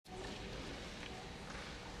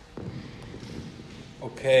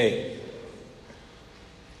Okay.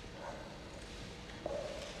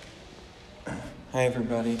 Hi,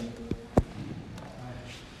 everybody.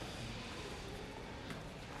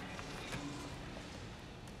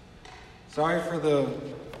 Sorry for the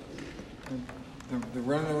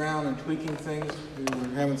running around and tweaking things. We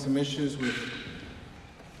were having some issues with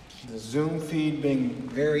the Zoom feed being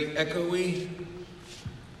very echoey.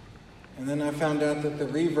 And then I found out that the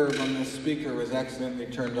reverb on this speaker was accidentally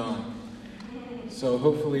turned on. So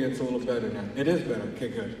hopefully it's a little better now. It is better. Okay,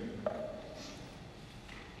 good.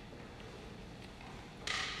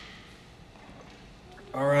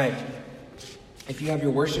 All right. If you have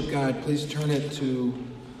your worship guide, please turn it to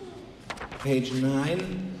page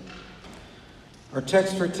 9. Our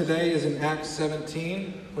text for today is in Acts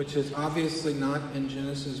 17, which is obviously not in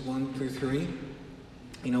Genesis 1 through 3.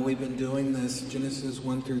 You know, we've been doing this Genesis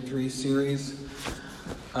 1 through 3 series.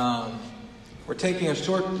 We're taking a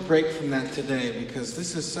short break from that today because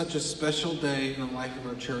this is such a special day in the life of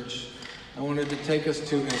our church. I wanted to take us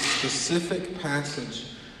to a specific passage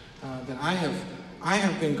that I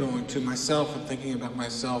have been going to myself and thinking about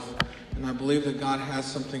myself, and I believe that God has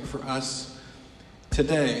something for us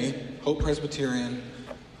today, Hope Presbyterian,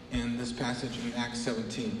 in this passage in Acts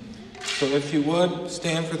 17. So if you would,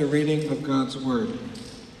 stand for the reading of God's Word.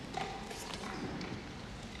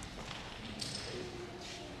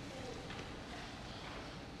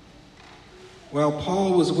 While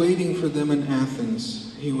Paul was waiting for them in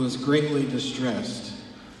Athens, he was greatly distressed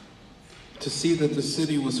to see that the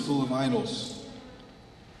city was full of idols.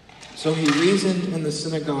 So he reasoned in the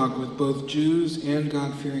synagogue with both Jews and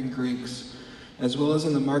God-fearing Greeks, as well as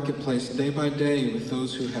in the marketplace day by day with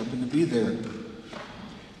those who happened to be there.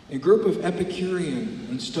 A group of Epicurean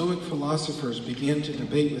and Stoic philosophers began to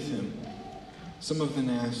debate with him. Some of them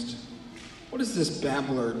asked, "What is this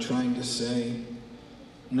babbler trying to say?"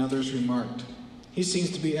 And others remarked, "He seems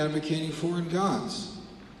to be advocating foreign gods."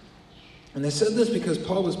 And they said this because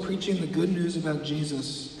Paul was preaching the good news about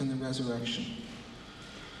Jesus and the resurrection.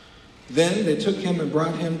 Then they took him and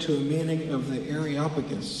brought him to a meeting of the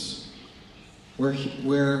Areopagus,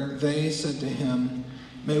 where they said to him,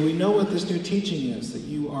 "May we know what this new teaching is that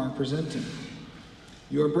you are presenting?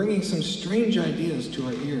 You are bringing some strange ideas to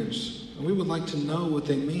our ears, and we would like to know what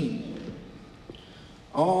they mean."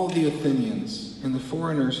 All the Athenians and the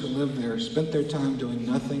foreigners who lived there spent their time doing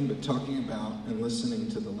nothing but talking about and listening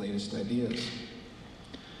to the latest ideas.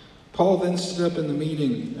 Paul then stood up in the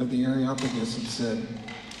meeting of the Areopagus and said,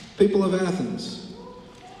 "People of Athens,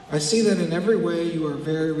 I see that in every way you are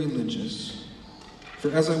very religious.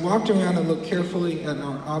 For as I walked around and looked carefully at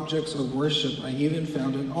our objects of worship, I even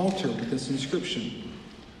found an altar with this inscription,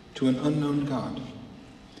 'To an unknown God.'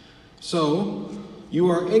 So, you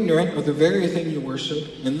are ignorant of the very thing you worship,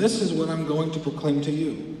 and this is what I'm going to proclaim to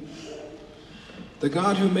you. The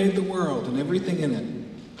God who made the world and everything in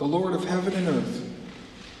it, the Lord of heaven and earth,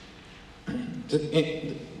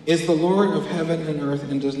 is the Lord of heaven and earth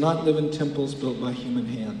and does not live in temples built by human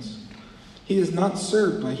hands. He is not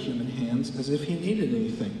served by human hands as if he needed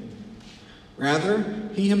anything. Rather,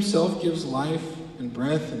 he himself gives life and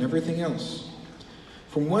breath and everything else.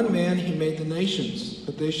 From one man he made the nations,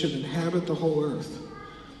 that they should inhabit the whole earth.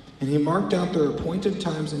 And he marked out their appointed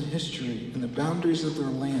times in history and the boundaries of their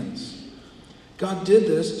lands. God did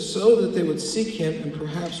this so that they would seek him and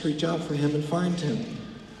perhaps reach out for him and find him,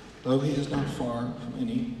 though he is not far from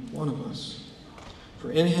any one of us.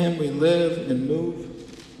 For in him we live and move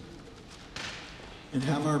and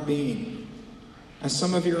have our being. As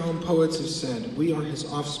some of your own poets have said, we are his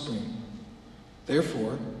offspring.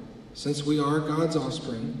 Therefore, since we are God's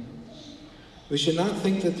offspring, we should not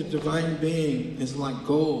think that the divine being is like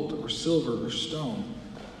gold or silver or stone,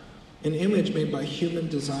 an image made by human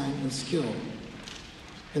design and skill.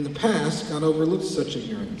 In the past, God overlooked such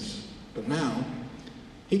ignorance, but now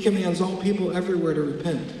he commands all people everywhere to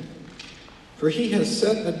repent. For he has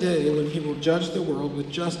set a day when he will judge the world with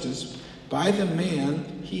justice by the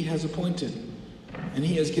man he has appointed, and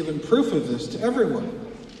he has given proof of this to everyone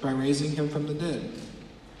by raising him from the dead."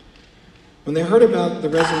 When they heard about the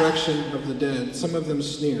resurrection of the dead, some of them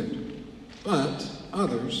sneered, but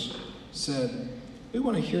others said, "We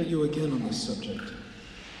want to hear you again on this subject."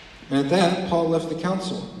 And at that, Paul left the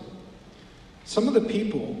council. Some of the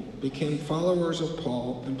people became followers of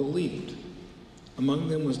Paul and believed. Among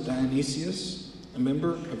them was Dionysius, a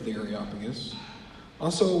member of the Areopagus,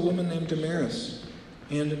 also a woman named Damaris,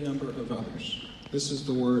 and a number of others. This is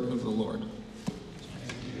the word of the Lord.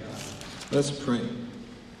 Let's pray.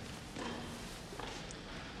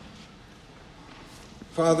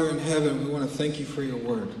 Father in heaven, we want to thank you for your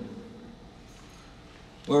word.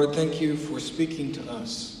 Lord, thank you for speaking to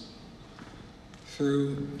us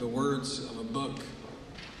through the words of a book,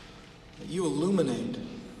 that you illuminate,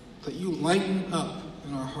 that you lighten up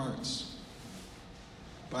in our hearts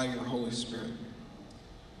by your Holy Spirit.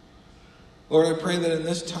 Lord, I pray that in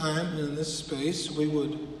this time and in this space, we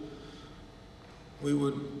would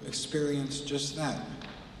experience just that.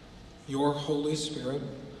 Your Holy Spirit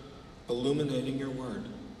illuminating your word.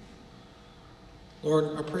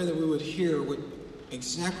 Lord, I pray that we would hear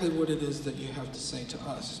exactly what it is that you have to say to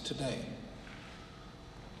us today.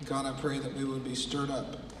 God, I pray that we would be stirred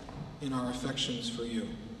up in our affections for you.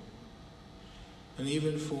 And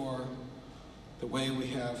even for the way we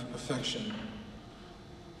have affection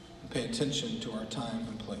and pay attention to our time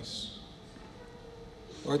and place.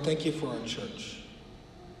 Lord, thank you for our church.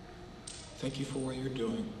 Thank you for what you're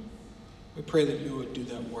doing. We pray that you would do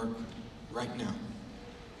that work right now.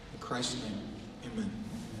 In Christ's name, amen.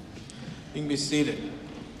 You can be seated.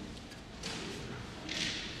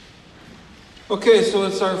 Okay, so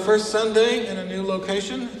it's our first Sunday in a new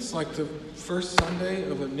location. It's like the first Sunday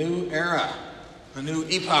of a new era, a new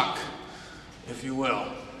epoch, if you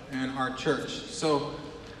will, in our church. So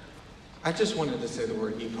I just wanted to say the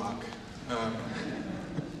word epoch.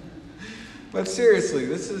 But seriously,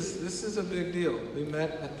 this is a big deal. We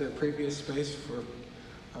met at the previous space for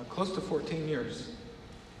close to 14 years.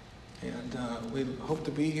 And we hope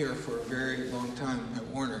to be here for a very long time at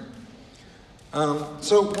Warner.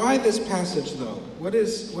 So why this passage, though? What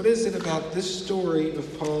is it about this story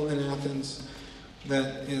of Paul in Athens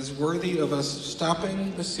that is worthy of us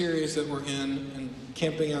stopping the series that we're in and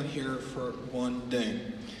camping out here for one day?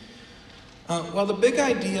 Well, the big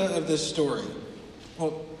idea of this story,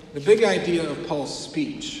 the big idea of Paul's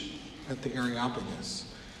speech at the Areopagus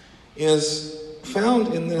is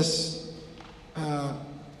found in this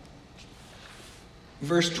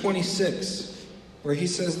verse 26, where he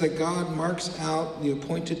says that God marks out the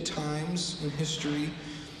appointed times in history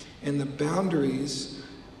and the boundaries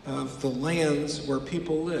of the lands where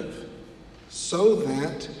people live, so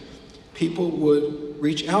that people would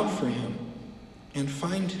reach out for him and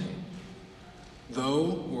find him,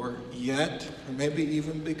 though or yet, or maybe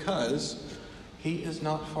even because, he is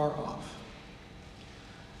not far off.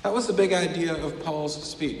 That was the big idea of Paul's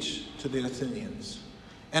speech to the Athenians.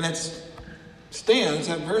 And that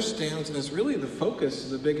verse stands as really the focus,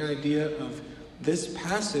 the big idea of this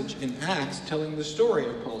passage in Acts telling the story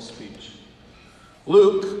of Paul's speech.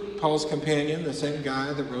 Luke, Paul's companion, the same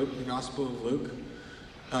guy that wrote the Gospel of Luke.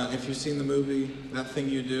 If you've seen the movie That Thing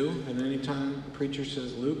You Do, and any time a preacher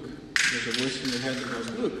says Luke, there's a voice in your head that goes,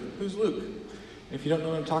 Luke, who's Luke? And if you don't know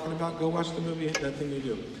what I'm talking about, go watch the movie That Thing You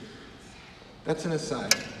Do. That's an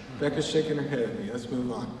aside. Becca's shaking her head at me. Let's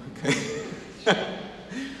move on, okay?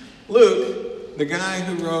 Luke, the guy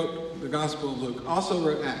who wrote the Gospel of Luke, also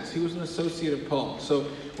wrote Acts. He was an associate of Paul. So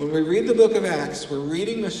when we read the book of Acts, we're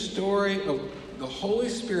reading the story of the Holy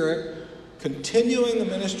Spirit continuing the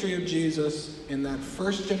ministry of Jesus in that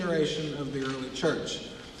first generation of the early church.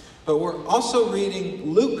 But we're also reading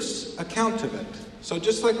Luke's account of it. So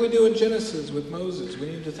just like we do in Genesis with Moses, we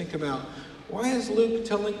need to think about, why is Luke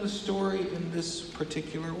telling the story in this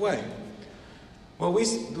particular way? Well,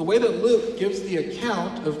 the way that Luke gives the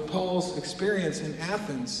account of Paul's experience in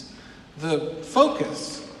Athens, the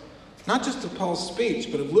focus, not just of Paul's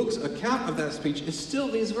speech, but of Luke's account of that speech, is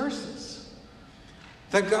still these verses.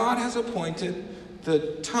 That God has appointed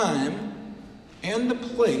the time and the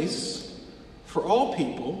place for all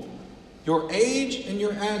people, your age and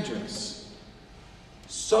your address,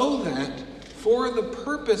 so that for the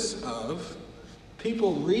purpose of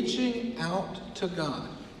people reaching out to God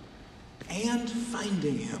and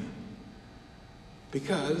finding him.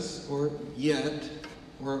 Because, or yet,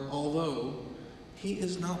 or although, he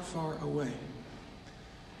is not far away.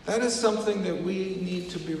 That is something that we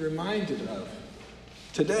need to be reminded of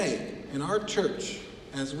today in our church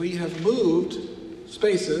as we have moved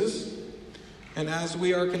spaces and as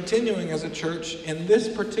we are continuing as a church in this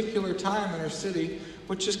particular time in our city,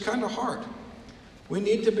 which is kind of hard. We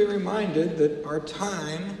need to be reminded that our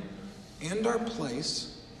time and our place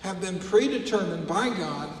have been predetermined by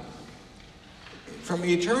God from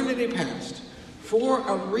eternity past for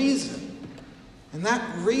a reason. And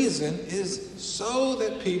that reason is so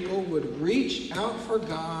that people would reach out for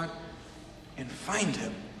God and find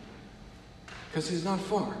him. Because he's not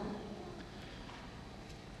far.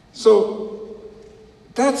 So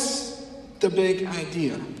that's the big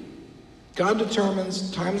idea. God determines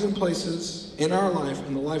times and places in our life,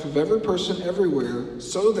 in the life of every person everywhere,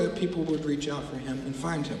 so that people would reach out for him and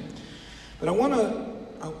find him. But I want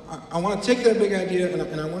to take that big idea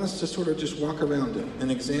and I want us to sort of just walk around it and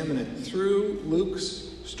examine it through Luke's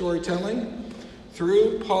storytelling,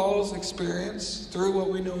 through Paul's experience, through what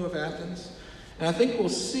we know of Athens. And I think we'll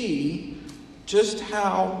see just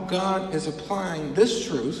how God is applying this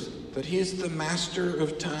truth, that he is the master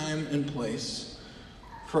of time and place,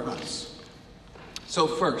 for us. So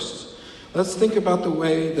first, let's think about the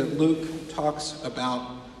way that Luke talks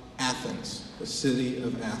about Athens, the city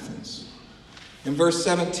of Athens. In verse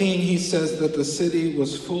 17, he says that the city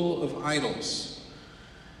was full of idols.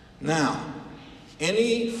 Now,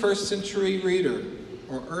 any first century reader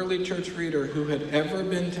or early church reader who had ever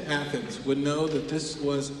been to Athens would know that this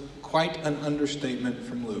was quite an understatement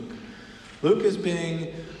from Luke. Luke is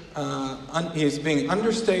being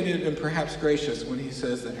understated and perhaps gracious when he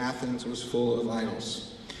says that Athens was full of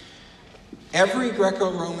idols. Every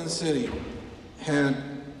Greco-Roman city had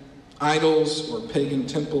idols or pagan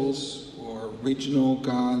temples or regional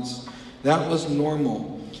gods. That was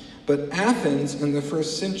normal. But Athens in the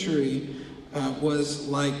first century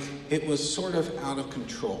was sort of out of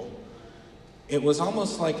control. It was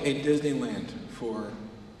almost like a Disneyland for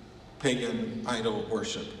pagan idol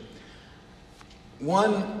worship.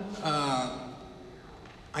 One,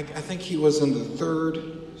 I think he was in the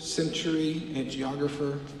 3rd century, a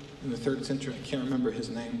geographer in the 3rd century, I can't remember his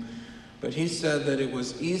name, but he said that it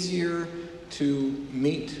was easier to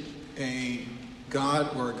meet a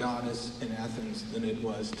god or a goddess in Athens than it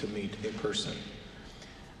was to meet a person.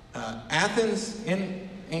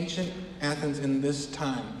 Ancient Athens in this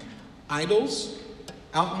time, idols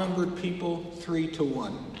outnumbered people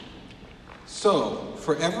 3-1. So,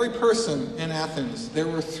 for every person in Athens, there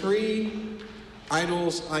were 3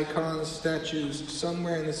 idols, icons, statues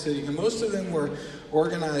somewhere in the city, and most of them were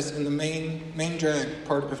organized in the main drag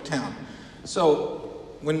part of town. So,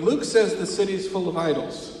 when Luke says the city is full of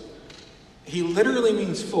idols, he literally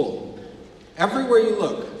means full. Everywhere you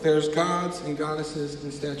look, there's gods and goddesses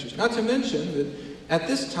and statues. Not to mention that at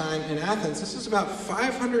this time in Athens, this is about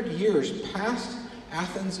 500 years past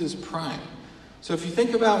Athens' prime. So if you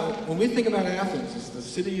think about, when we think about Athens, it's the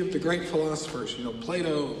city of the great philosophers,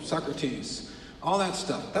 Plato, Socrates, all that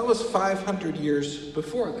stuff. That was 500 years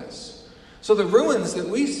before this. So the ruins that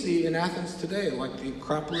we see in Athens today, like the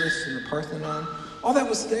Acropolis and the Parthenon, all that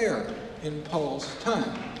was there in Paul's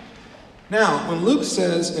time. Now, when Luke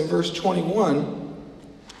says in verse 21,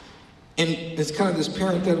 and it's kind of this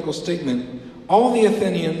parenthetical statement, all the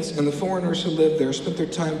Athenians and the foreigners who lived there spent their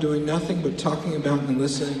time doing nothing but talking about and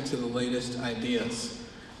listening to the latest ideas.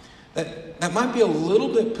 That might be a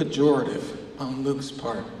little bit pejorative on Luke's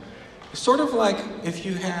part. It's sort of like if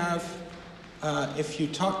you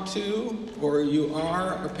talk to or you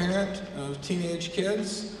are a parent of teenage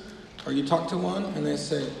kids, or you talk to one and they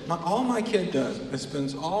say, all my kid does is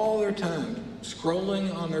spends all their time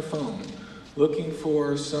scrolling on their phone, looking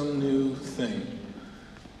for some new thing.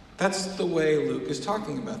 That's the way Luke is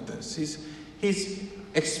talking about this. He's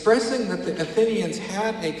expressing that the Athenians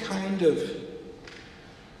had a kind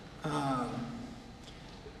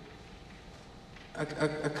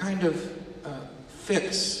of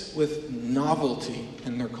fix with novelty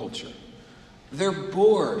in their culture. They're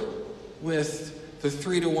bored with the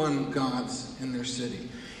 3-1 gods in their city.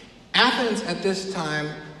 Athens at this time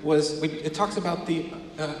it talks about the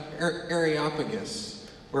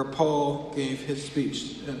Areopagus, where Paul gave his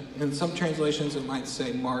speech. In some translations it might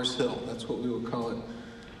say Mars Hill. That's what we would call it,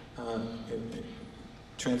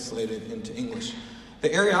 translated into English.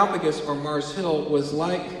 The Areopagus, or Mars Hill, was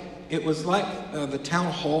like the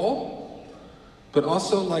town hall, but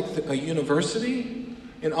also like a university,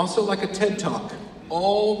 and also like a TED Talk,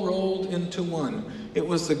 all rolled into one. It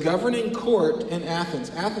was the governing court in Athens.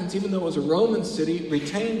 Athens, even though it was a Roman city,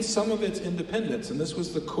 retained some of its independence, and this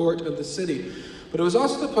was the court of the city. But it was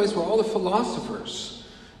also the place where all the philosophers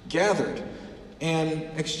gathered and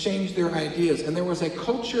exchanged their ideas. And there was a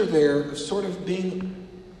culture there of sort of being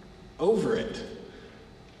over it.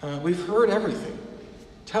 We've heard everything.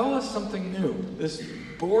 Tell us something new. This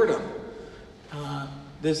boredom,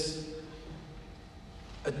 this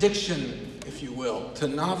addiction, if you will, to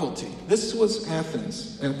novelty. This was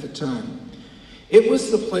Athens at the time. It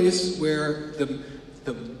was the place where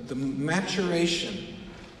the maturation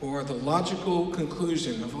or the logical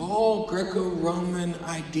conclusion of all Greco-Roman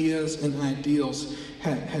ideas and ideals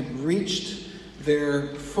had reached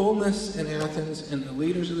their fullness in Athens, and the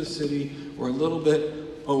leaders of the city were a little bit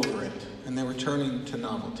over it, and they were turning to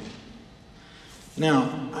novelty.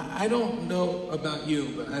 Now, I don't know about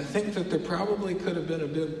you, but I think that there probably could have been a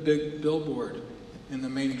big billboard in the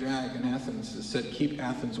main drag in Athens that said, "Keep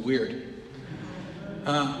Athens weird."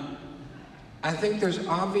 I think there's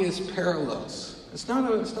obvious parallels. It's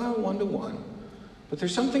not a one-to-one, but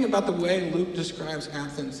there's something about the way Luke describes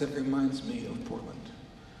Athens that reminds me of Portland.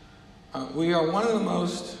 We are one of the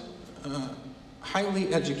most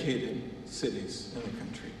highly educated cities in the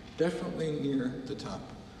country, definitely near the top.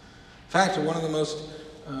 In fact, we're one of the most,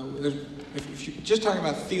 if you're just talking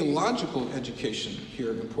about theological education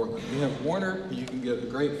here in Portland, we have Warner, you can get a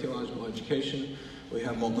great theological education. We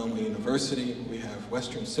have Multnomah University, we have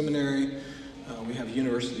Western Seminary, we have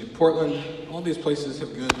University of Portland. All these places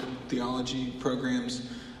have good theology programs.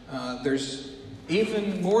 There's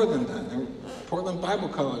even more than that. Portland Bible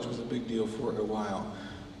College was a big deal for a while.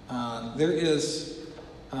 There is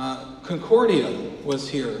Concordia was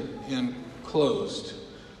here and closed.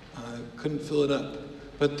 Couldn't fill it up.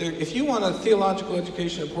 But if you want a theological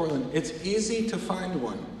education in Portland, it's easy to find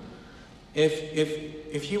one.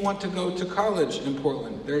 If you want to go to college in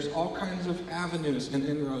Portland, there's all kinds of avenues and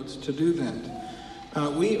inroads to do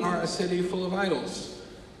that. We are a city full of idols.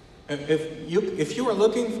 If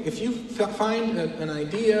you find an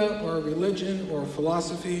idea or a religion or a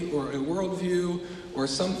philosophy or a worldview or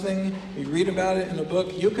something, you read about it in a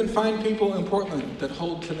book, you can find people in Portland that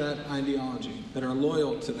hold to that ideology, that are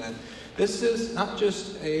loyal to that. This is not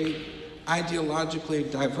just a ideologically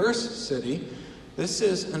diverse city. This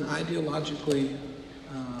is an ideologically,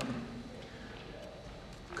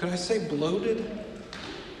 could I say bloated?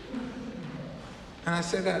 And I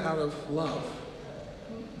say that out of love.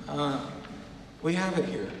 We have it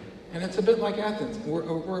here. And it's a bit like Athens.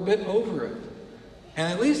 We're a bit over it.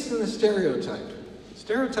 And at least in the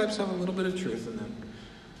stereotypes have a little bit of truth in them.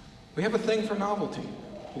 We have a thing for novelty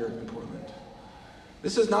here in Portland.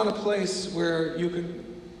 This is not a place where you could,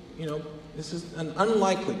 this is an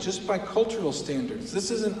unlikely, just by cultural standards, this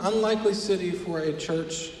is an unlikely city for a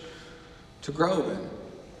church to grow in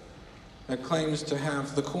that claims to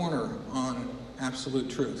have the corner on absolute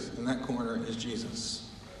truth. And that corner is Jesus.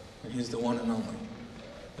 And he's the one and only.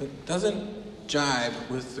 It doesn't jibe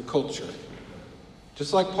with the culture.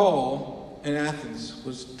 Just like Paul in Athens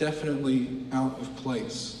was definitely out of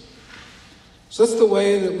place. So that's the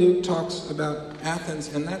way that Luke talks about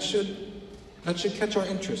Athens, and that should catch our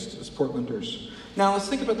interest as Portlanders. Now let's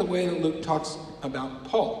think about the way that Luke talks about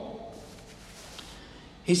Paul.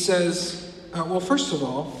 He says, first of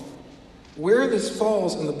all, where this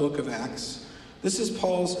falls in the book of Acts, this is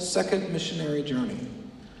Paul's second missionary journey.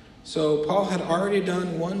 So Paul had already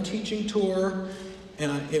done one teaching tour,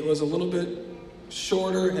 and it was a little bit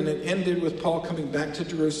shorter, and it ended with Paul coming back to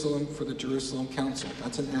Jerusalem for the Jerusalem Council.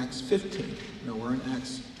 That's in Acts 15. No, we're in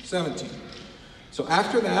Acts 17. So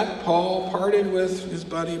after that, Paul parted with his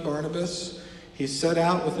buddy Barnabas. He set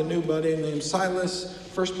out with a new buddy named Silas.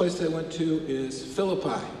 First place they went to is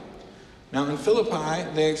Philippi. Now in Philippi,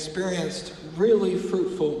 they experienced really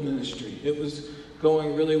fruitful ministry. It was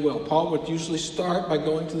going really well. Paul would usually start by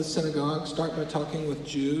going to the synagogue, start by talking with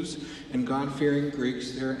Jews and God-fearing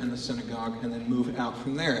Greeks there in the synagogue, and then move out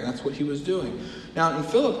from there. That's what he was doing. Now in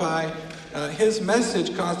Philippi, his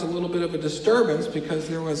message caused a little bit of a disturbance because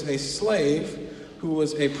there was a slave who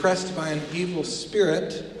was oppressed by an evil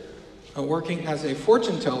spirit, working as a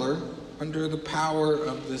fortune teller under the power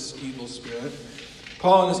of this evil spirit.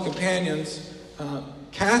 Paul and his companions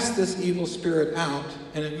cast this evil spirit out,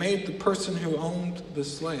 and it made the person who owned the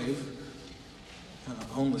slave,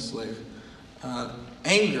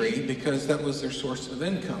 angry because that was their source of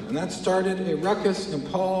income. And that started a ruckus, and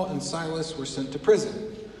Paul and Silas were sent to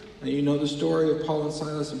prison. Now you know the story of Paul and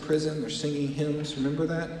Silas in prison. They're singing hymns, remember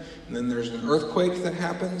that? And then there's an earthquake that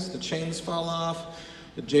happens, the chains fall off.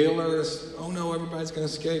 The jailer is, oh no, everybody's going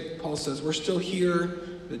to escape. Paul says, we're still here.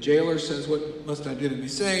 The jailer says, what must I do to be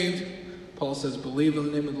saved? Paul says, believe in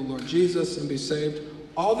the name of the Lord Jesus and be saved.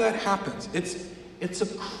 All that happens. It's a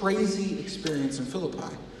crazy experience in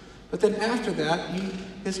Philippi. But then after that,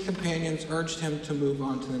 his companions urged him to move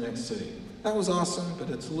on to the next city. That was awesome, but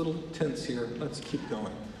it's a little tense here. Let's keep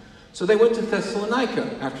going. So they went to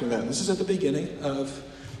Thessalonica after that. This is at the beginning of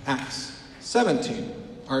Acts 17,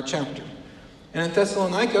 our chapter. And in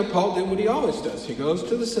Thessalonica, Paul did what he always does. He goes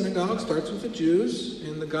to the synagogue, starts with the Jews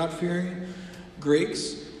and the God-fearing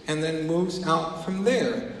Greeks, and then moves out from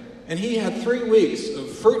there. And he had 3 weeks of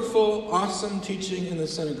fruitful, awesome teaching in the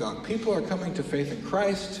synagogue. People are coming to faith in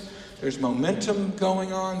Christ. There's momentum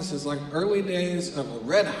going on. This is like early days of a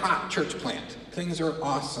red-hot church plant. Things are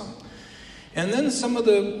awesome. And then some of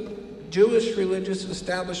the Jewish religious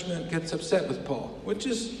establishment gets upset with Paul, which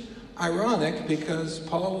is ironic because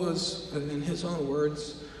Paul was, in his own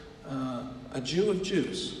words, a Jew of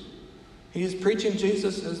Jews. He's preaching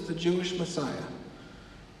Jesus as the Jewish Messiah.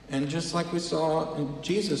 And just like we saw in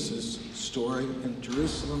Jesus' story in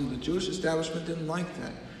Jerusalem, the Jewish establishment didn't like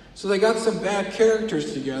that. So they got some bad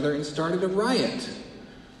characters together and started a riot.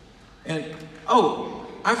 And,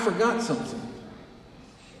 I forgot something.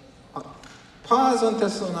 Pause on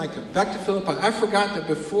Thessalonica. Back to Philippi. I forgot that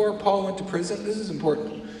before Paul went to prison, this is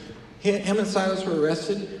important. Him and Silas were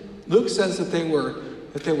arrested. Luke says that they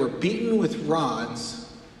were beaten with rods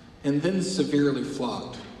and then severely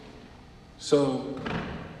flogged. So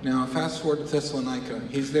now fast forward to Thessalonica.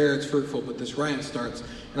 He's there, it's fruitful, but this riot starts.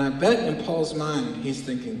 And I bet in Paul's mind, he's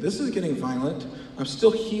thinking, this is getting violent. I'm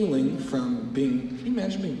still healing from can you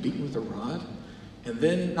imagine being beaten with a rod? And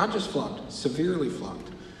then, not just flogged, severely flogged.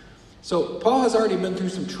 So Paul has already been through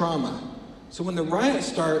some trauma. So when the riot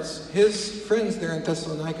starts, his friends there in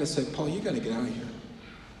Thessalonica say, Paul, you got to get out of here.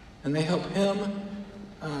 And they help him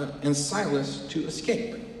and Silas to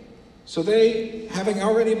escape. So they, having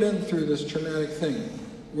already been through this traumatic thing,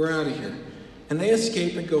 we're out of here. And they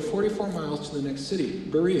escape and go 44 miles to the next city,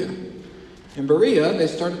 Berea. In Berea, they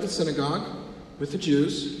start at the synagogue with the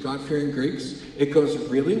Jews, God-fearing Greeks. It goes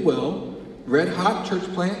really well. Red hot church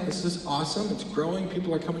plant. This is awesome. It's growing.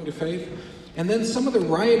 People are coming to faith. And then some of the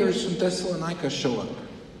rioters from Thessalonica show up.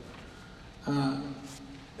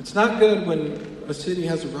 It's not good when a city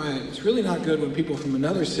has a riot. It's really not good when people from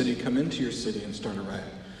another city come into your city and start a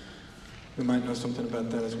riot. We might know something about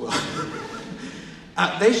that as well.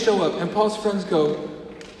 They show up, and Paul's friends go,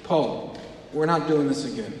 Paul, we're not doing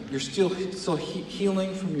this again. You're still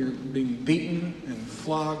healing from your being beaten and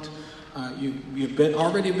flogged. You've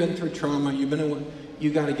already been through trauma.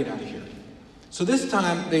 You got to get out of here. So this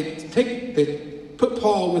time they put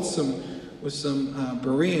Paul with some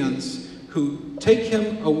Bereans who take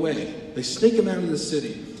him away. They sneak him out of the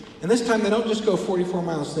city. And this time they don't just go 44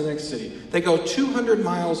 miles to the next city. They go 200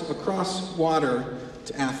 miles across water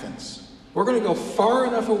to Athens. We're going to go far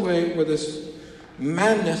enough away where this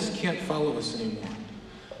madness can't follow us anymore.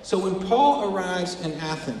 So when Paul arrives in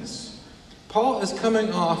Athens, Paul is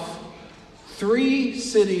coming off 3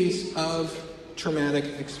 cities of traumatic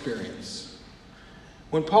experience.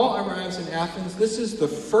 When Paul arrives in Athens, this is the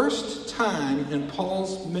first time in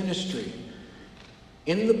Paul's ministry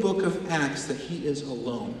in the book of Acts that he is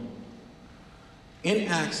alone. In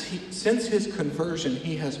Acts, since his conversion,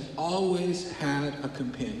 he has always had a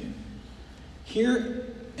companion.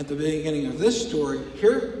 Here, at the beginning of this story,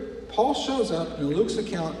 here Paul shows up, in Luke's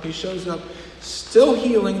account, he shows up still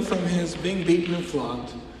healing from his being beaten and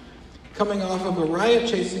flogged, coming off of a riot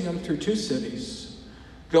chasing him through 2 cities,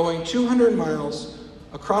 going 200 miles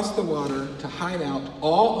across the water to hide out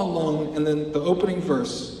all alone. And then the opening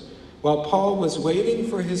verse, while Paul was waiting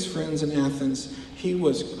for his friends in Athens, he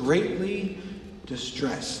was greatly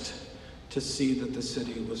distressed to see that the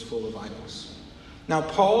city was full of idols. Now,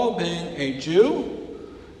 Paul being a Jew,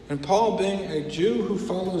 and Paul being a Jew who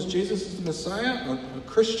follows Jesus as the Messiah, a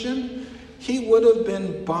Christian, he would have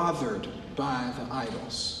been bothered by the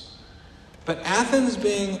idols. But Athens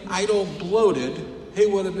being idol bloated, he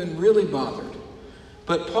would have been really bothered.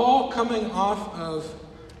 But Paul, coming off of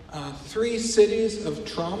 3 cities of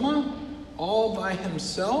trauma, all by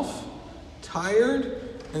himself,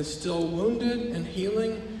 tired and still wounded and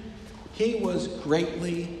healing, he was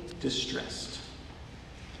greatly distressed.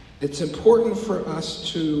 It's important for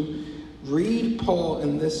us to read Paul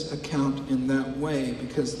in this account in that way,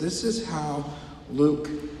 because this is how Luke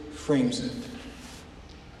frames it.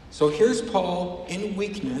 So here's Paul in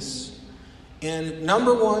weakness in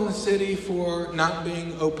number 1 city for not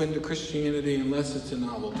being open to Christianity unless it's a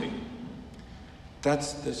novelty.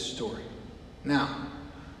 That's this story. Now,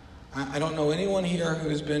 I don't know anyone here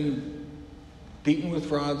who's been beaten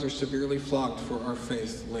with rods or severely flogged for our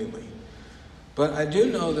faith lately. But I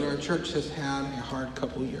do know that our church has had a hard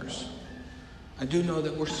couple years. I do know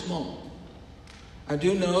that we're small. I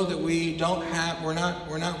do know that we're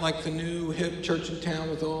not like the new hip church in town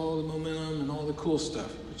with all the momentum and all the cool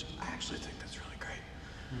stuff, which I actually think that's really great.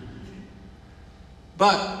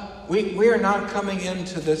 But we are not coming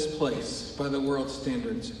into this place by the world's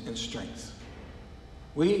standards and strength.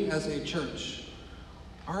 We as a church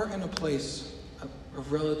are in a place of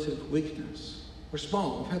relative weakness. We're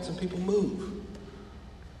small. We've had some people move.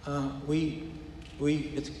 We're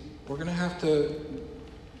going to have to.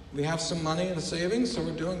 We have some money in the savings, so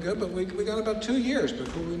we're doing good. But we got about 2 years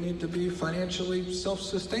before we need to be financially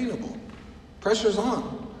self-sustainable. Pressure's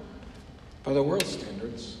on by the world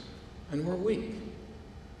standards, and we're weak.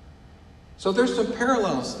 So there's some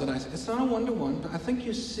parallels that it's not a one-to-one, but I think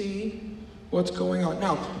you see what's going on.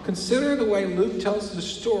 Now, consider the way Luke tells the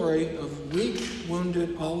story of weak,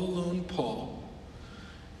 wounded, all alone Paul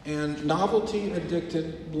and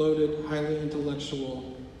novelty-addicted, bloated, highly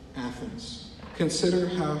intellectual Athens. Consider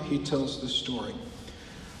how he tells the story.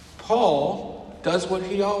 Paul does what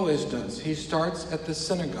he always does. He starts at the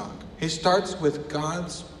synagogue. He starts with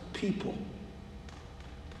God's people.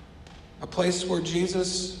 a place where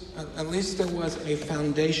Jesus, at least there was a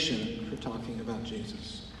foundation for talking about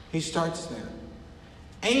Jesus. He starts there.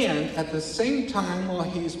 And at the same time, while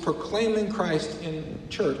he's proclaiming Christ in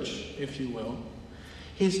church, if you will,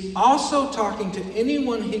 he's also talking to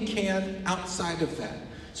anyone he can outside of that.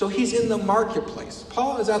 So he's in the marketplace.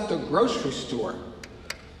 Paul is at the grocery store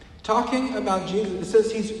talking about Jesus. It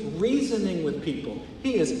says he's reasoning with people.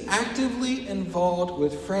 He is actively involved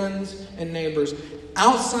with friends and neighbors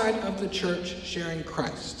outside of the church sharing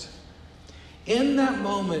Christ. In that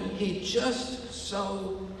moment, he just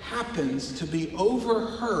so happens to be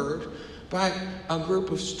overheard by a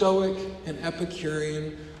group of Stoic and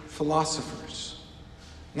Epicurean philosophers.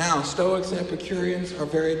 Now, Stoics and Epicureans are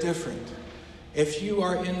very different. If you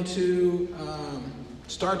are into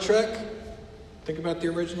Star Trek, think about the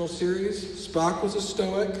original series. Spock was a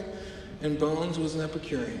Stoic and Bones was an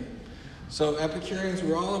Epicurean. So Epicureans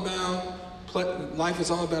were all about, life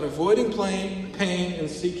is all about avoiding pain and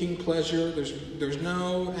seeking pleasure. There's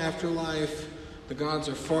no afterlife. The gods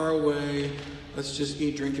are far away. Let's just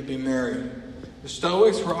eat, drink, and be merry. The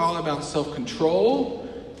Stoics were all about self-control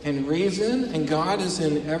and reason, and God is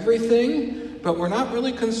in everything, but we're not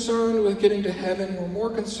really concerned with getting to heaven. We're more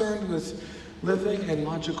concerned with living a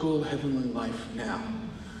logical heavenly life now.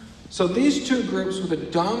 So these two groups were the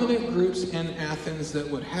dominant groups in Athens that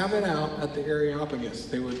would have it out at the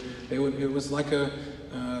Areopagus. It was like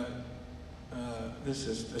this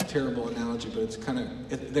is a terrible analogy, but it's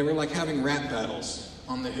they were like having rap battles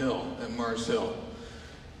on the hill at Mars Hill.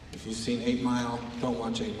 If you've seen 8 Mile, don't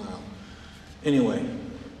watch 8 Mile. Anyway,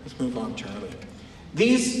 let's move on, Charlie.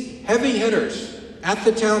 These heavy hitters at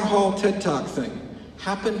the town hall TED Talk thing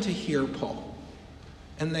happen to hear Paul.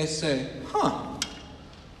 And they say,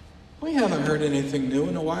 we haven't heard anything new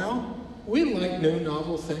in a while. We like new,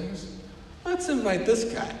 novel things. Let's invite this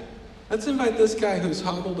guy. Let's invite this guy who's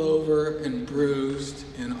hobbled over and bruised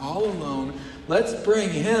and all alone. Let's bring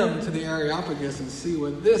him to the Areopagus and see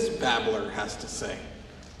what this babbler has to say.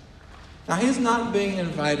 Now, he's not being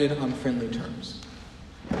invited on friendly terms.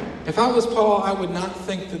 If I was Paul, I would not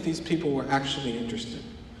think that these people were actually interested.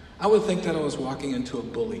 I would think that I was walking into a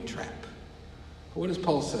bully trap. But what does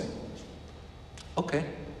Paul say? Okay.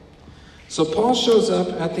 So Paul shows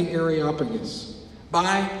up at the Areopagus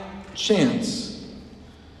by chance.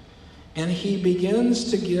 And he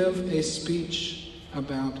begins to give a speech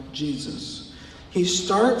about Jesus. He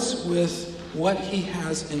starts with what he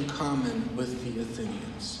has in common with the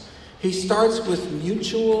Athenians. He starts with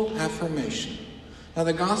mutual affirmation. Now,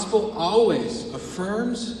 the gospel always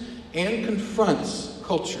affirms and confronts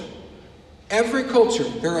culture. Every culture,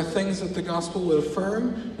 there are things that the gospel would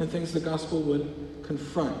affirm and things the gospel would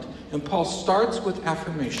confront. And Paul starts with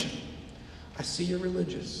affirmation. I see you're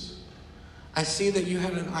religious. I see that you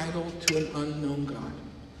had an idol to an unknown God.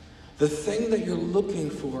 The thing that you're looking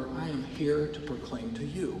for, I am here to proclaim to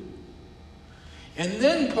you. And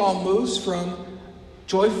then Paul moves from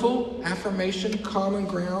joyful affirmation, common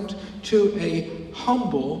ground, to a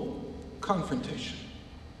humble confrontation.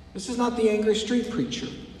 This is not the angry street preacher.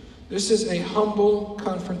 This is a humble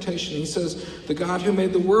confrontation. He says, the God who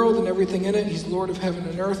made the world and everything in it, he's Lord of heaven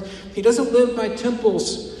and earth. He doesn't live by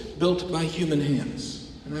temples built by human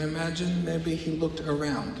hands. And I imagine maybe he looked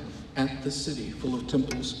around at the city full of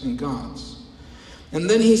temples and gods. And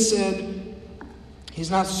then he said, he's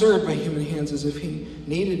not served by human hands as if he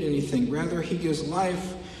needed anything. Rather, he gives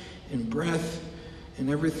life and breath and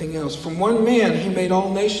everything else. From one man, he made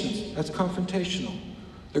all nations. That's confrontational.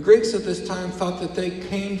 The Greeks at this time thought that they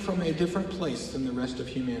came from a different place than the rest of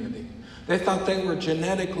humanity. They thought they were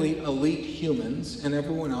genetically elite humans and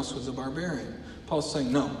everyone else was a barbarian. Paul's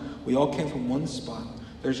saying, no, we all came from one spot.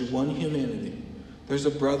 There's one humanity. There's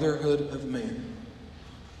a brotherhood of man.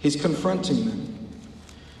 He's confronting them.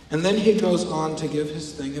 And then he goes on to give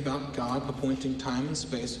his thing about God appointing time and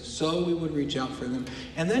space so we would reach out for them.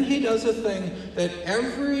 And then he does a thing that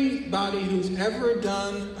everybody who's ever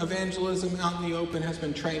done evangelism out in the open has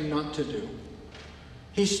been trained not to do.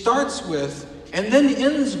 He starts with, and then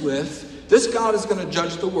ends with, this God is going to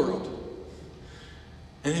judge the world.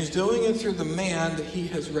 And he's doing it through the man that he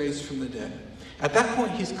has raised from the dead. At that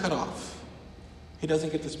point, he's cut off. He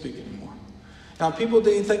doesn't get to speak anymore. Now, people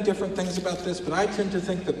think different things about this, but I tend to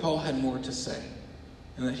think that Paul had more to say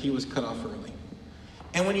and that he was cut off early.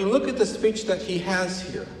 And when you look at the speech that he has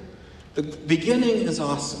here, the beginning is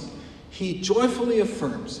awesome. He joyfully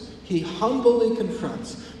affirms. He humbly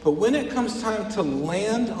confronts. But when it comes time to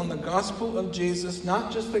land on the gospel of Jesus,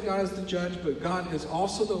 not just that God is the judge, but God is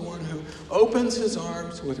also the one who opens his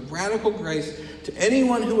arms with radical grace to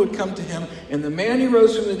anyone who would come to him. And the man who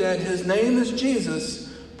rose from the dead, his name is Jesus.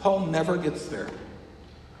 Paul never gets there.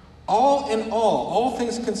 All in all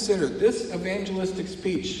things considered, this evangelistic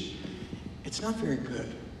speech, it's not very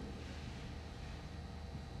good.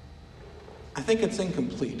 I think it's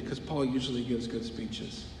incomplete because Paul usually gives good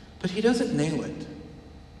speeches, but he doesn't nail it.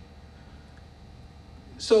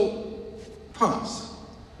 So, pause.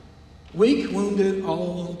 Weak, wounded, all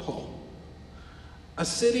alone Paul. A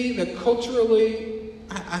city that culturally,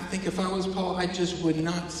 I think if I was Paul, I just would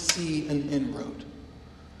not see an inroad.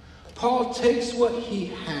 Paul takes what he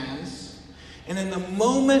has, and in the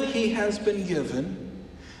moment he has been given,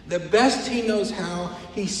 the best he knows how,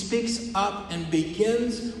 he speaks up and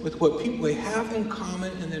begins with what people have in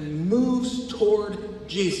common and then moves toward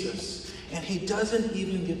Jesus. And he doesn't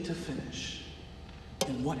even get to finish.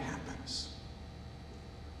 And what happens?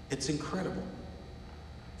 It's incredible.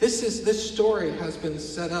 This story has been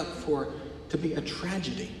set up to be a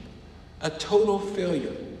tragedy, a total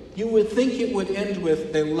failure. You would think it would end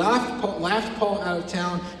with they laughed Paul out of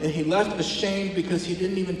town, and he left ashamed because he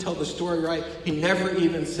didn't even tell the story right. He never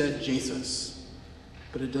even said Jesus.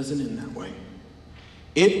 But it doesn't end that way.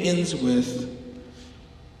 It ends with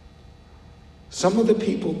some of the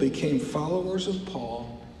people became followers of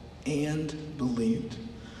Paul and believed.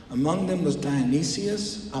 Among them was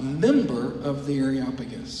Dionysius, a member of the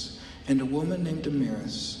Areopagus, and a woman named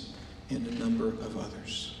Damaris, and a number of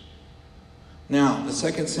others. Now, the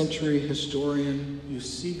 2nd century historian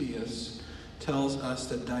Eusebius tells us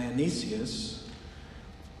that Dionysius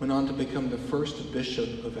went on to become the first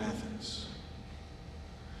bishop of Athens.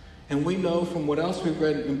 And we know from what else we've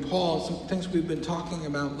read in Paul, some things we've been talking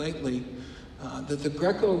about lately, that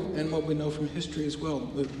the and what we know from history as well,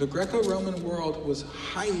 the Greco-Roman world was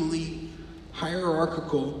highly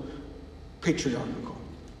hierarchical, patriarchal.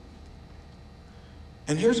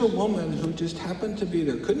 And here's a woman who just happened to be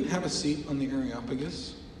there, couldn't have a seat on the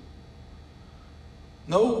Areopagus.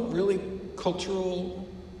 No really cultural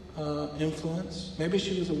influence. Maybe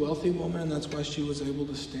she was a wealthy woman, and that's why she was able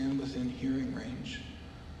to stand within hearing range.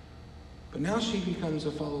 But now she becomes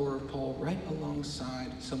a follower of Paul right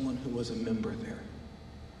alongside someone who was a member there.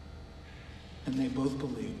 And they both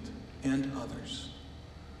believed, and others.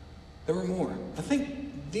 There were more. I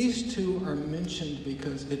think these two are mentioned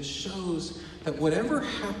because it shows that whatever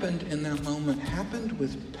happened in that moment happened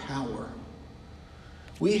with power.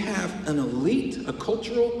 We have an elite, a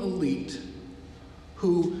cultural elite,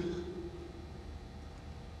 who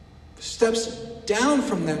steps down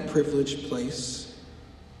from that privileged place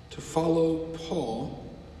to follow Paul,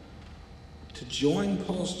 to join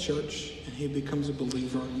Paul's church, and he becomes a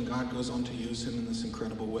believer, and God goes on to use him in this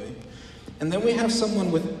incredible way. And then we have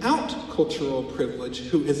someone without cultural privilege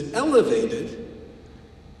who is elevated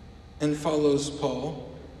and follows Paul,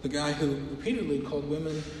 the guy who repeatedly called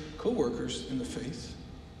women co-workers in the faith.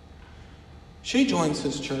 She joins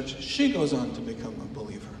his church. She goes on to become a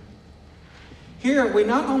believer. Here, we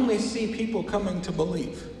not only see people coming to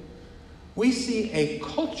believe, we see a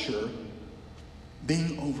culture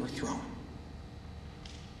being overthrown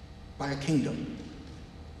by a kingdom.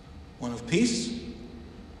 One of peace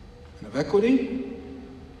and of equity.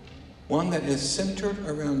 One that is centered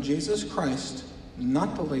around Jesus Christ,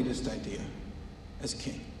 not the latest idea, as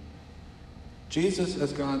king. Jesus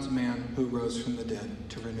as God's man who rose from the dead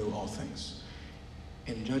to renew all things,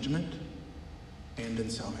 in judgment and in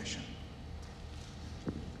salvation.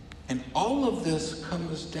 And all of this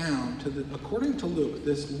comes down to, according to Luke,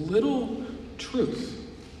 this little truth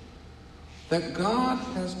that God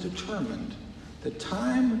has determined the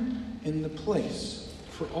time and the place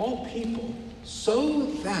for all people so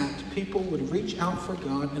that people would reach out for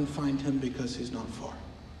God and find him because he's not far.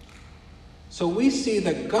 So we see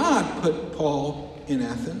that God put Paul in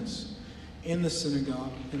Athens, in the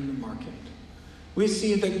synagogue, in the market. We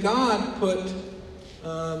see that God put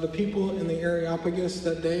the people in the Areopagus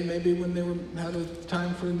that day, maybe when they had a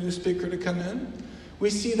time for a new speaker to come in. We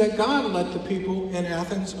see that God let the people in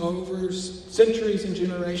Athens over centuries and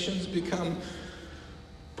generations become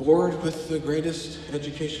bored with the greatest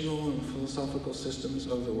educational and philosophical systems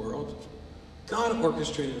of the world. God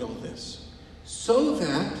orchestrated all this so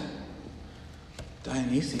that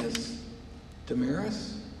Dionysius,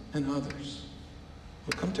 Damaris, and others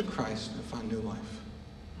would come to Christ and find new life.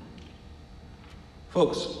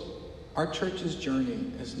 Folks, our church's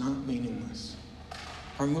journey is not meaningless.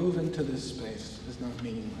 Our move into this space is not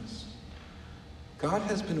meaningless. God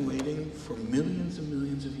has been waiting for millions and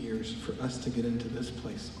millions of years for us to get into this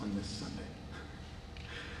place on this Sunday.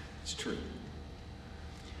 It's true.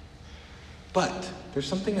 But there's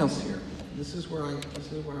something else here. This is where I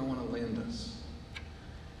want to land us.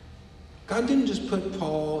 God didn't just put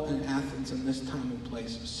Paul in Athens in this time and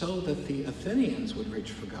place so that the Athenians would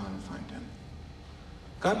reach for God and find him.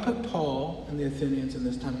 God put Paul and the Athenians in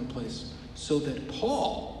this time and place so that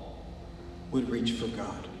Paul would reach for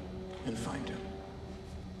God and find him.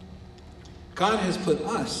 God has put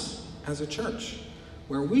us as a church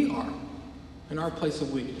where we are in our place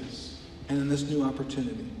of weakness and in this new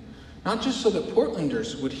opportunity. Not just so that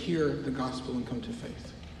Portlanders would hear the gospel and come to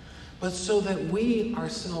faith, but so that we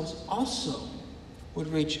ourselves also would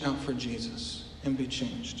reach out for Jesus and be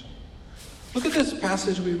changed. Look at this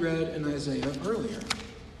passage we read in Isaiah earlier.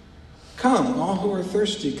 Come, all who are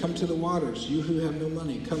thirsty, come to the waters. You who have no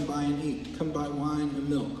money, come buy and eat. Come buy wine and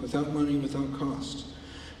milk, without money, without cost.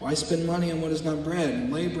 Why spend money on what is not bread,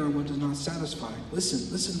 and labor on what does not satisfy?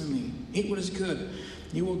 Listen to me. Eat what is good.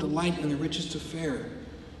 You will delight in the richest of fare.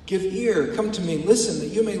 Give ear, come to me, listen,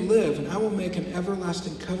 that you may live, and I will make an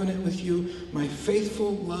everlasting covenant with you, my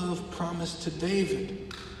faithful love promised to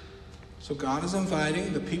David. So God is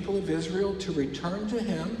inviting the people of Israel to return to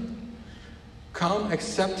him, come,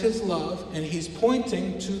 accept his love, and he's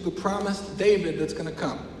pointing to the promised David that's going to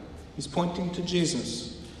come. He's pointing to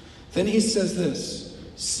Jesus. Then he says this,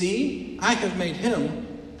 see, I have made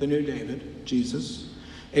him, the new David, Jesus,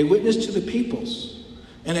 a witness to the peoples,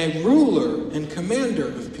 and a ruler and commander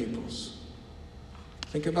of peoples.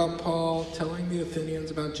 Think about Paul telling the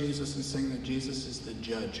Athenians about Jesus and saying that Jesus is the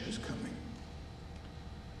judge who's coming.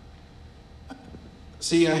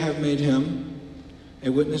 See, I have made him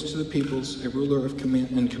a witness to the peoples, a ruler of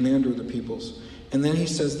and commander of the peoples. And then he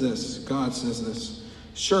says this, God says this,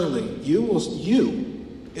 surely you,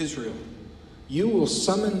 Israel, you will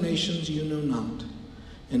summon nations you know not,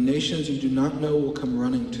 and nations you do not know will come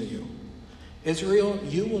running to you. Israel,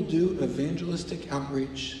 you will do evangelistic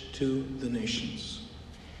outreach to the nations.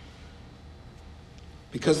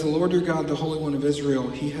 Because the Lord your God, the Holy One of Israel,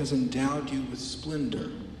 he has endowed you with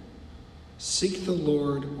splendor. Seek the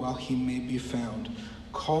Lord while he may be found.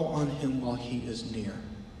 Call on him while he is near.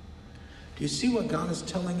 Do you see what God is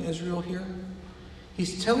telling Israel here?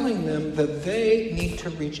 He's telling them that they need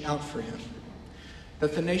to reach out for him.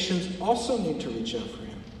 That the nations also need to reach out for him.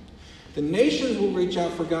 The nations will reach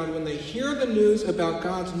out for God when they hear the news about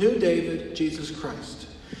God's new David, Jesus Christ.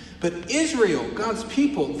 But Israel, God's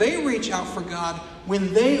people, they reach out for God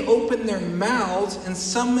when they open their mouths and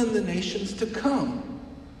summon the nations to come.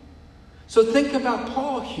 So think about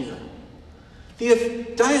Paul here.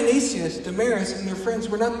 Dionysius, Damaris, and their friends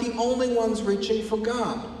were not the only ones reaching for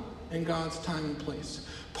God in God's time and place.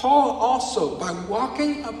 Paul also, by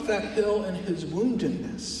walking up that hill in his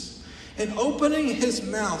woundedness, and opening his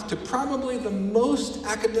mouth to probably the most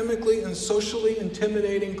academically and socially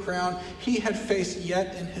intimidating crowd he had faced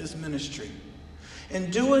yet in his ministry.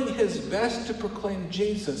 And doing his best to proclaim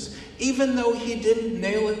Jesus, even though he didn't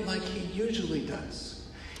nail it like he usually does.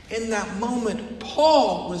 In that moment,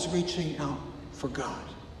 Paul was reaching out for God.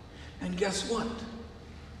 And guess what?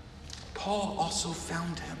 Paul also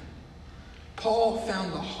found him. Paul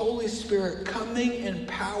found the Holy Spirit coming in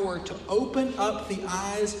power to open up the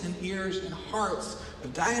eyes and ears and hearts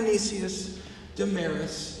of Dionysius,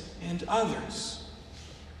 Damaris, and others.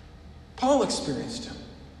 Paul experienced him.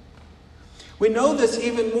 We know this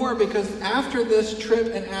even more because after this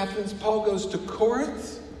trip in Athens, Paul goes to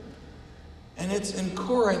Corinth, and it's in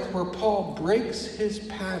Corinth where Paul breaks his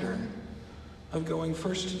pattern of going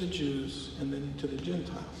first to the Jews and then to the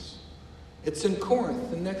Gentiles. It's in Corinth,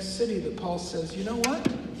 the next city, that Paul says, you know what?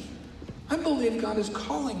 I believe God is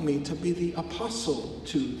calling me to be the apostle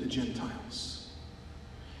to the Gentiles.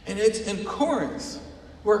 And it's in Corinth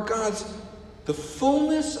where the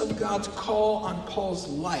fullness of God's call on Paul's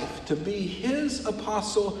life to be his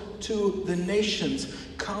apostle to the nations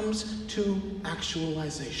comes to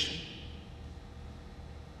actualization.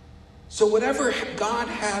 So whatever God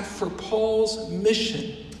had for Paul's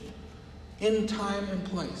mission in time and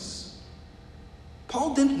place,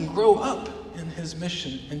 Paul didn't grow up in his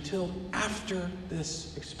mission until after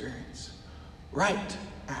this experience. Right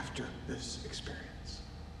after this experience.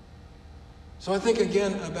 So I think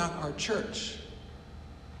again about our church.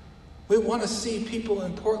 We want to see people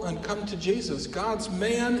in Portland come to Jesus. God's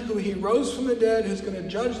man who he rose from the dead, who's going to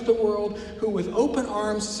judge the world, who with open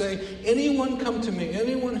arms say, anyone come to me,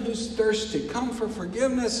 anyone who's thirsty, come for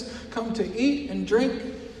forgiveness, come to eat and drink.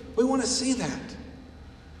 We want to see that.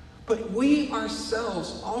 But we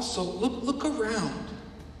ourselves also, look around.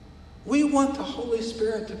 We want the Holy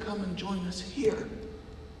Spirit to come and join us here.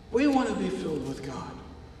 We want to be filled with God.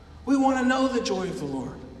 We want to know the joy of the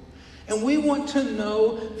Lord. And we want to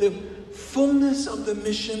know the fullness of the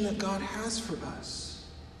mission that God has for us.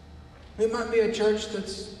 It might be a church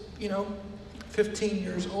that's, 15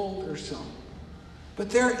 years old or so. But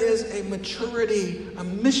there is a maturity, a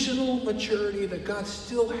missional maturity that God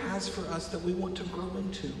still has for us that we want to grow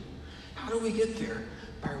into. How do we get there?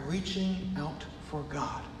 By reaching out for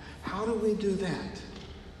God. How do we do that?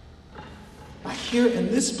 By here in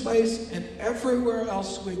this place and everywhere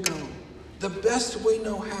else we go, the best we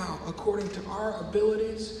know how, according to our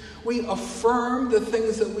abilities, we affirm the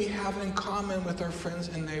things that we have in common with our friends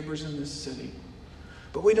and neighbors in this city.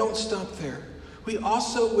 But we don't stop there. We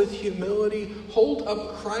also, with humility, hold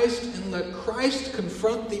up Christ and let Christ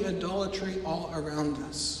confront the idolatry all around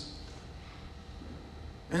us.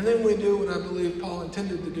 And then we do what I believe Paul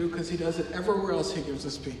intended to do, because he does it everywhere else he gives a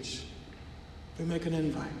speech. We make an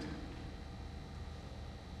invite.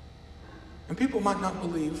 And people might not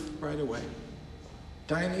believe right away.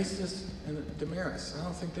 Dionysius and Damaris, I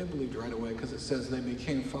don't think they believed right away, because it says they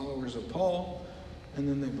became followers of Paul and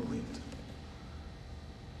then they believed.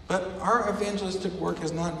 But our evangelistic work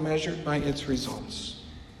is not measured by its results.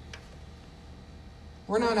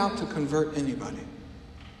 We're not out to convert anybody.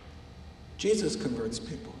 Jesus converts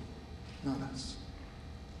people, not us.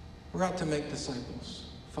 We're out to make disciples,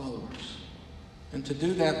 followers. And to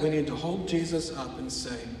do that, we need to hold Jesus up and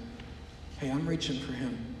say, hey, I'm reaching for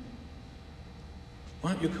him.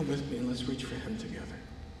 Why don't you come with me and let's reach for him together?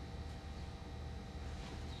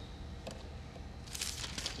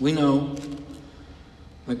 We know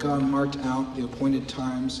that God marked out the appointed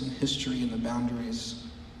times in history and the boundaries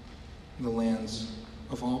and the lands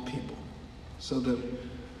of all people so that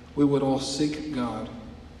we would all seek God,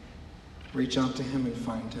 reach out to him and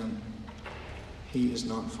find him. He is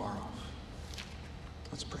not far off.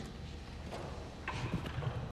 Let's pray.